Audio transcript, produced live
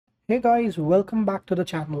Hey guys, welcome back to the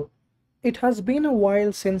channel. It has been a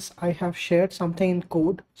while since I have shared something in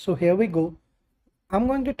code, so here we go. I'm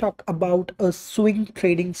going to talk about a swing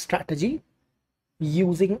trading strategy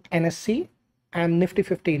using NSC and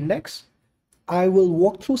Nifty50 index. I will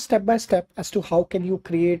walk through step by step as to how can you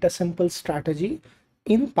create a simple strategy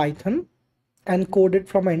in Python and code it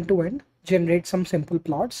from end to end, generate some simple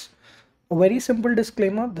plots. A very simple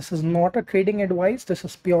disclaimer, this is not a trading advice, this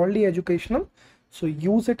is purely educational. So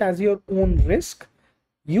use it as your own risk.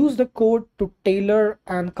 Use the code to tailor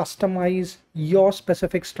and customize your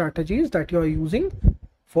specific strategies that you're using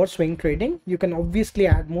for swing trading. You can obviously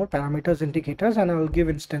add more parameters, indicators, and I'll give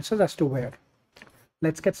instances as to where.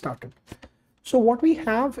 Let's get started. So what we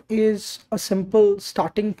have is a simple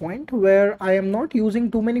starting point where I am not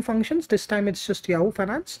using too many functions. This time it's just Yahoo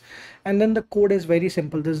Finance. And then the code is very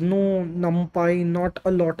simple. There's no NumPy, not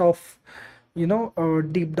a lot of,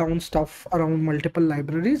 deep down stuff around multiple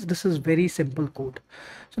libraries. This is very simple code.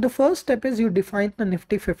 So the first step is you define the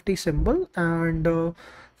Nifty50 symbol, and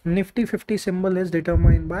Nifty50 symbol is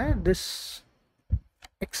determined by this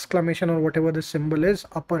exclamation or whatever the symbol is,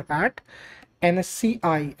 upper hat,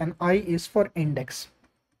 NSCI, and I is for index.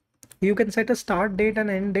 You can set a start date and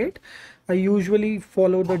end date. I usually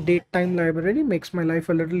follow the date time library, makes my life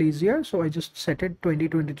a little easier. So I just set it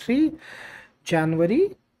 2023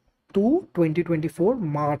 January to 2024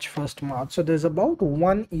 March 1st March. So there's about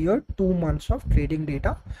 1 year, 2 months of trading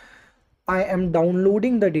data. I am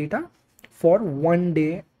downloading the data for 1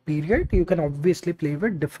 day period. You can obviously play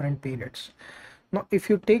with different periods. Now, if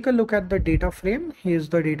you take a look at the data frame, here's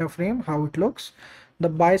the data frame, how it looks. The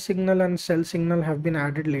buy signal and sell signal have been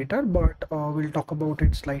added later, but we'll talk about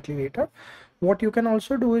it slightly later. What you can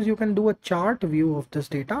also do is you can do a chart view of this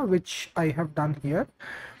data, which I have done here.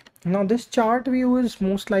 Now, this chart view is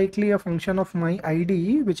most likely a function of my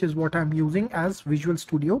IDE, which is what I'm using as Visual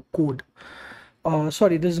Studio Code.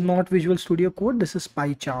 Sorry, this is not Visual Studio Code, this is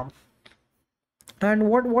PyCharm. And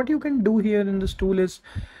what you can do here in this tool is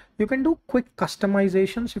you can do quick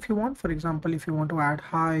customizations if you want. For example, if you want to add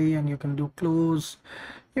high, and you can do close,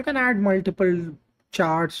 you can add multiple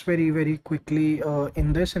charts very quickly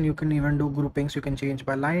in this, and you can even do groupings. You can change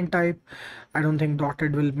by line type. I don't think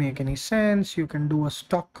dotted will make any sense. You can do a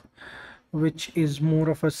stock, which is more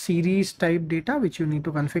of a series type data which you need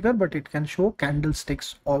to configure, but it can show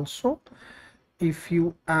candlesticks also. If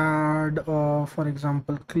you add for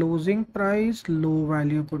example closing price, low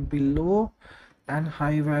value could be low and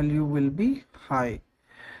high value will be high.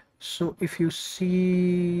 So if you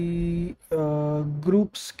see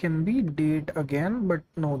groups can be date again, but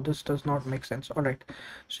no, this does not make sense. All right,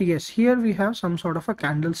 so yes, here we have some sort of a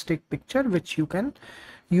candlestick picture which you can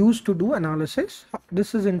use to do analysis.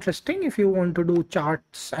 This is interesting if you want to do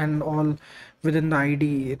charts and all within the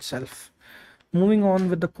IDE itself. Moving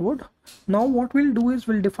on with the code. Now what we'll do is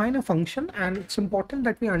we'll define a function, and it's important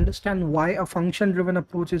that we understand why a function driven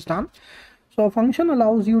approach is done. So a function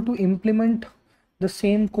allows you to implement the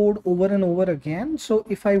same code over and over again. So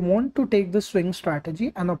if I want to take the swing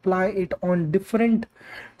strategy and apply it on different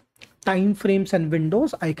time frames and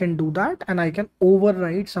windows, I can do that, and I can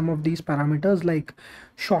override some of these parameters like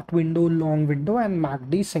short window, long window, and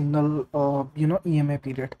MACD signal, EMA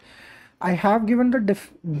period. I have given the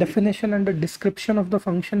definition and the description of the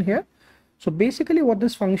function here. So basically what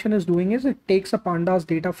this function is doing is it takes a pandas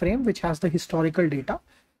data frame which has the historical data,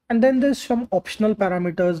 and then there's some optional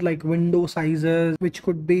parameters like window sizes, which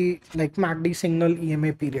could be like MACD signal,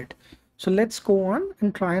 EMA period. So let's go on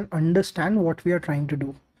and try and understand what we are trying to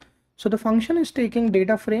do. So the function is taking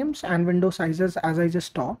data frames and window sizes as I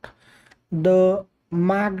just talked. The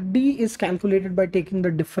MACD is calculated by taking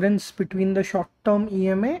the difference between the short-term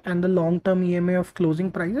EMA and the long-term EMA of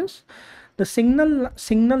closing prices. The signal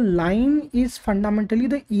line is fundamentally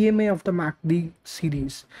the EMA of the MACD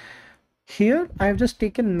series. Here I've just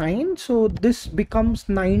taken 9, so this becomes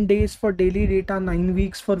 9 days for daily data, 9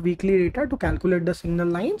 weeks for weekly data to calculate the signal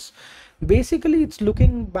lines. Basically it's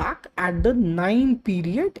looking back at the 9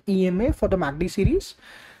 period EMA for the MACD series.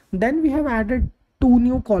 Then we have added 2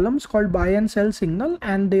 new columns called buy and sell signal,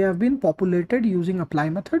 and they have been populated using apply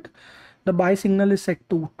method. The buy signal is set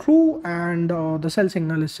to true, and the sell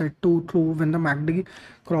signal is set to true when the MACD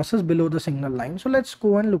crosses below the signal line. So let's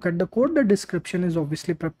go and look at the code. The description is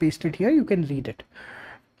obviously pasted here. You can read it.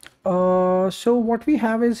 So what we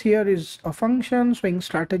have is here is a function, swing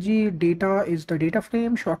strategy, data is the data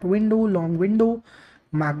frame, short window, long window,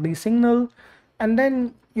 MACD signal, and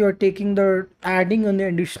then you're taking the adding an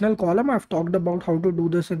additional column. I've talked about how to do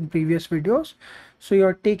this in previous videos. So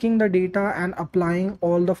you're taking the data and applying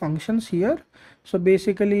all the functions here. So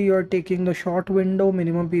basically you're taking the short window,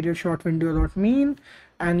 minimum period short window dot mean,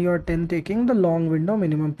 and you're then taking the long window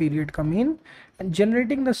minimum period come in and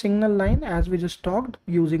generating the signal line as we just talked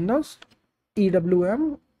using the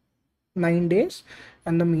EWM 9 days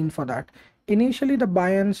and the mean for that. Initially the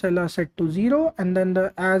buy and sell are set to 0, and then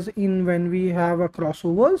the as in when we have a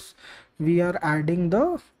crossovers we are adding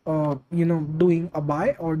the doing a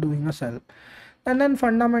buy or doing a sell, and then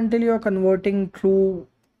fundamentally you're converting true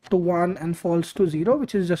to 1 and false to 0,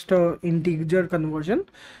 which is just a integer conversion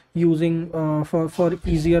using for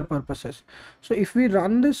easier purposes. So if we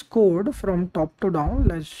run this code from top to down,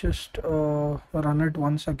 let's just run it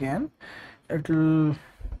once again. It'll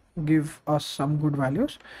give us some good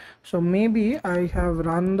values. So maybe I have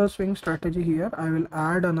run the swing strategy here. I will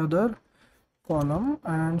add another column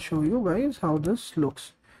and show you guys how this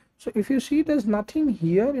looks. So if you see, there's nothing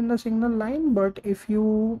here in the signal line, but if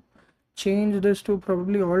you change this to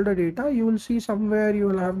probably all the data, you will see somewhere you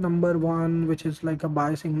will have number 1, which is like a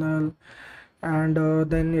buy signal, and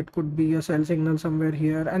then it could be a sell signal somewhere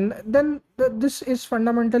here, and then this is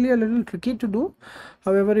fundamentally a little tricky to do.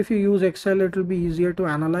 However, if you use Excel, it will be easier to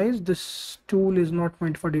analyze. This tool is not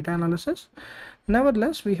meant for data analysis.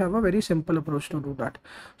 Nevertheless, we have a very simple approach to do that.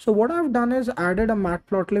 So what I've done is added a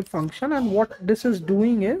Matplotlib function, and what this is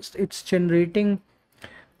doing is it's generating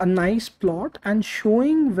a nice plot and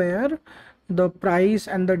showing where the price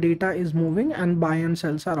and the data is moving and buy and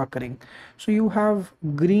sells are occurring. So you have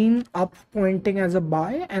green up pointing as a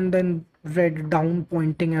buy and then red down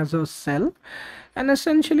pointing as a sell, and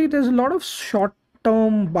essentially there's a lot of short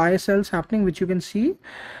term buy sells happening, which you can see.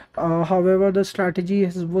 However, the strategy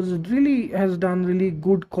has done really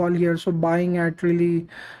good call here. So buying at really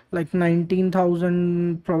like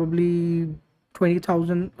 19,000, probably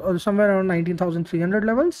 20,000 or somewhere around 19,300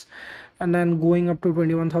 levels, and then going up to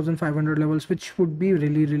 21,500 levels, which would be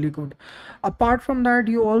really good. Apart from that,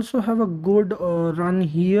 you also have a good run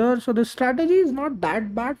here. So the strategy is not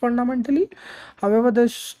that bad fundamentally. However,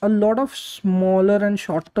 there's a lot of smaller and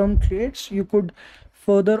short-term trades. You could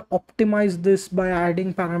further optimize this by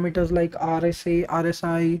adding parameters like RSA,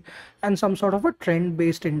 RSI, and some sort of a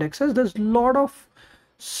trend-based indexes. There's a lot of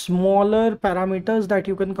smaller parameters that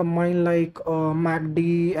you can combine, like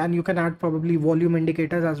MACD, and you can add probably volume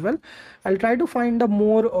indicators as well. I'll try to find a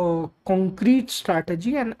more concrete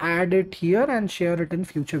strategy and add it here and share it in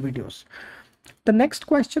future videos. The next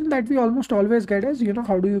question that we almost always get is,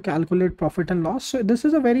 how do you calculate profit and loss? So this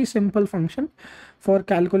is a very simple function for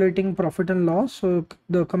calculating profit and loss. So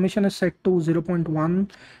the commission is set to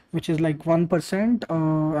 0.1, which is like 1%.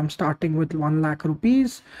 I'm starting with 1 lakh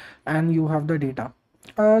rupees, and you have the data.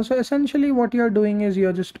 So essentially what you're doing is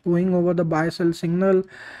you're just going over the buy sell signal,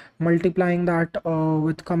 multiplying that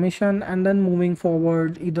with commission, and then moving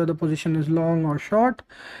forward, either the position is long or short,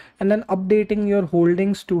 and then updating your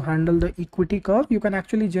holdings to handle the equity curve. You can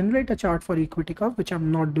actually generate a chart for equity curve, which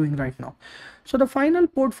I'm not doing right now. So the final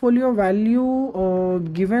portfolio value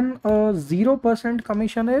given a 0%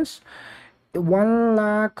 commission is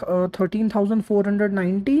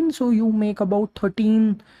 1,13,419. So you make about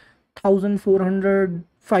 13,400,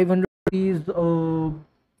 500 rupees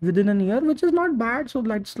within a year, which is not bad. So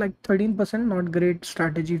that's like 13%, not great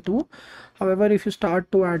strategy too. However, if you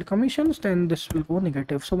start to add commissions, then this will go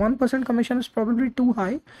negative. So 1% commission is probably too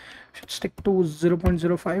high. Should stick to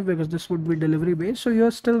 0.05 because this would be delivery based. So you're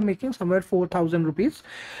still making somewhere 4,000 rupees,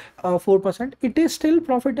 4%. It is still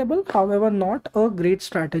profitable, however, not a great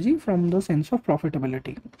strategy from the sense of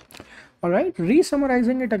profitability. All right,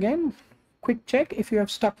 re-summarizing it again, quick check. If you have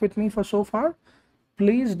stuck with me for so far,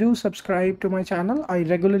 please do subscribe to my channel. I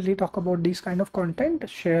regularly talk about these kind of content,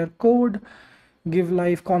 share code, give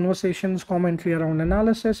live conversations, commentary around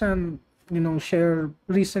analysis, and share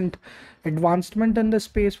recent advancement in this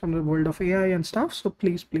space from the world of AI and stuff. So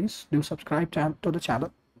please do subscribe to the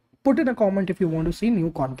channel. Put in a comment if you want to see new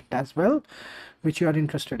content as well, which you are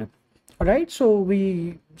interested in. All right, so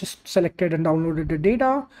we just selected and downloaded the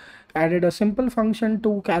data, added a simple function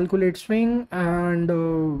to calculate swing, and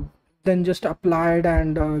then just applied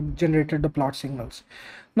and generated the plot signals.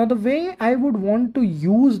 Now the way I would want to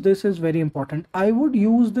use this is very important. I would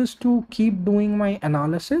use this to keep doing my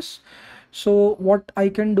analysis. So what I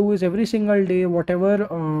can do is every single day, whatever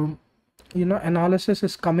analysis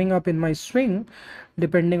is coming up in my swing,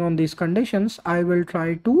 depending on these conditions, I will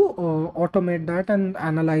try to automate that and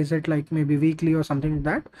analyze it like maybe weekly or something like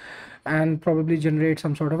that, and probably generate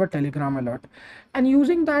some sort of a Telegram alert. And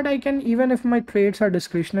using that, I can, even if my trades are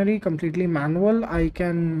discretionary, completely manual, I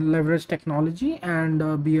can leverage technology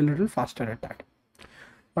and be a little faster at that.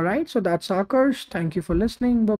 All right, so that's Akash. Thank you for listening. Bye.